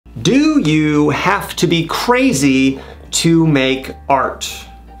Do you have to be crazy to make art?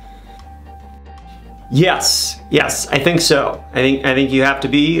 Yes, I think so. I think you have to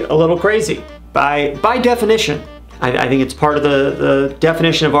be a little crazy by definition. I think it's part of the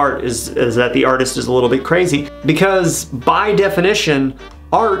definition of art is that the artist is a little bit crazy, because by definition,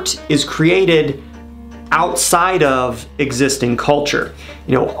 art is created outside of existing culture.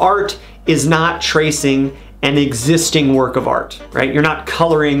 You know, art is not tracing an existing work of art, right? You're not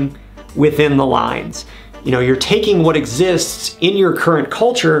coloring within the lines. You know, you're taking what exists in your current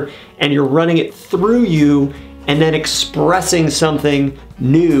culture and you're running it through you and then expressing something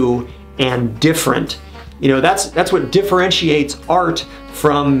new and different. You know, that's what differentiates art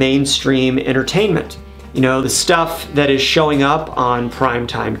from mainstream entertainment. You know, the stuff that is showing up on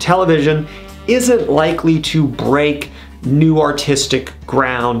primetime television isn't likely to break new artistic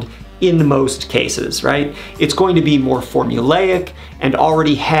ground in most cases, right? It's going to be more formulaic and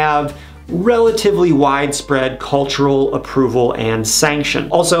already have relatively widespread cultural approval and sanction.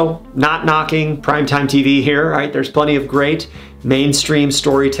 Also, not knocking primetime TV here, right? There's plenty of great mainstream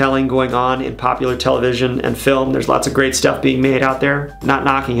storytelling going on in popular television and film. There's lots of great stuff being made out there, not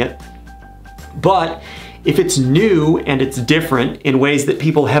knocking it. But if it's new and it's different in ways that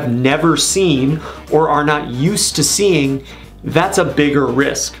people have never seen or are not used to seeing, that's a bigger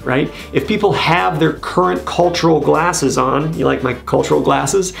risk, right? If people have their current cultural glasses on, you like my cultural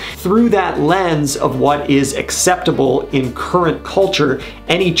glasses, through that lens of what is acceptable in current culture,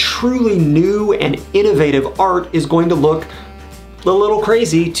 any truly new and innovative art is going to look a little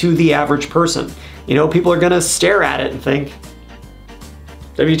crazy to the average person. You know, people are gonna stare at it and think,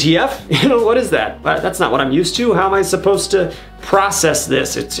 WTF? You know, what is that? That's not what I'm used to. How am I supposed to process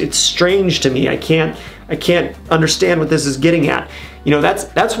this? It's strange to me. I can't understand what this is getting at. You know,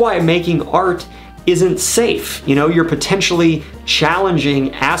 that's why making art isn't safe. You know, you're potentially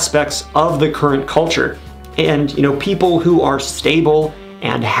challenging aspects of the current culture. And, you know, people who are stable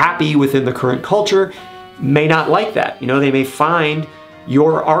and happy within the current culture may not like that. You know, they may find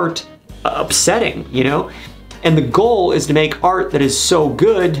your art upsetting, you know? And the goal is to make art that is so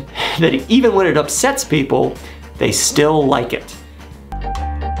good that even when it upsets people, they still like it.